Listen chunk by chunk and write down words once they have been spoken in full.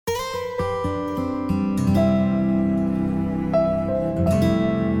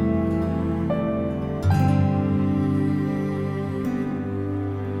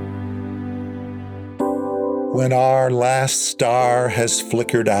when our last star has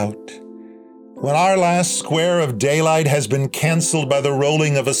flickered out, when our last square of daylight has been canceled by the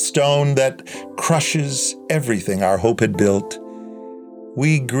rolling of a stone that crushes everything our hope had built,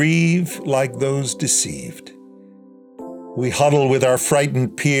 we grieve like those deceived. We huddle with our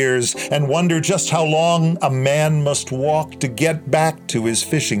frightened peers and wonder just how long a man must walk to get back to his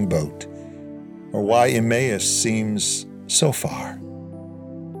fishing boat, or why Emmaus seems so far.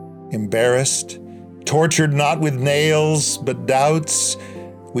 Embarrassed, tortured not with nails but doubts,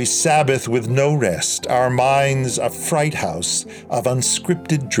 we sabbath with no rest, our minds a fright house of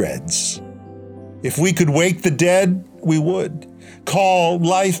unscripted dreads. If we could wake the dead, we would, call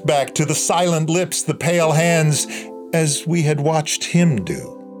life back to the silent lips, the pale hands, as we had watched him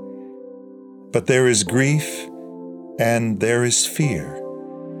do. But there is grief and there is fear,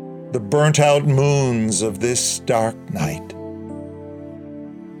 the burnt-out moons of this dark night.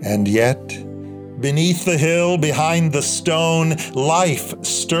 And yet, beneath the hill, behind the stone, life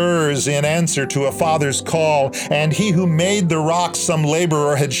stirs in answer to a father's call, and he who made the rock some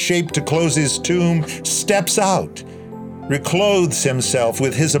laborer had shaped to close his tomb steps out, reclothes himself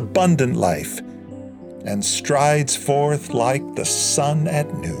with his abundant life, and strides forth like the sun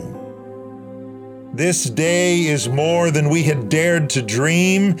at noon. This day is more than we had dared to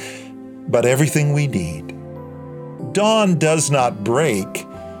dream, but everything we need. Dawn does not break.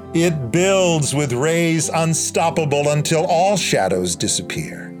 It builds with rays unstoppable until all shadows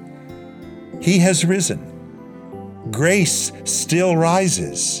disappear. He has risen. Grace still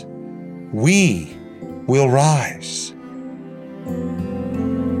rises. We will rise.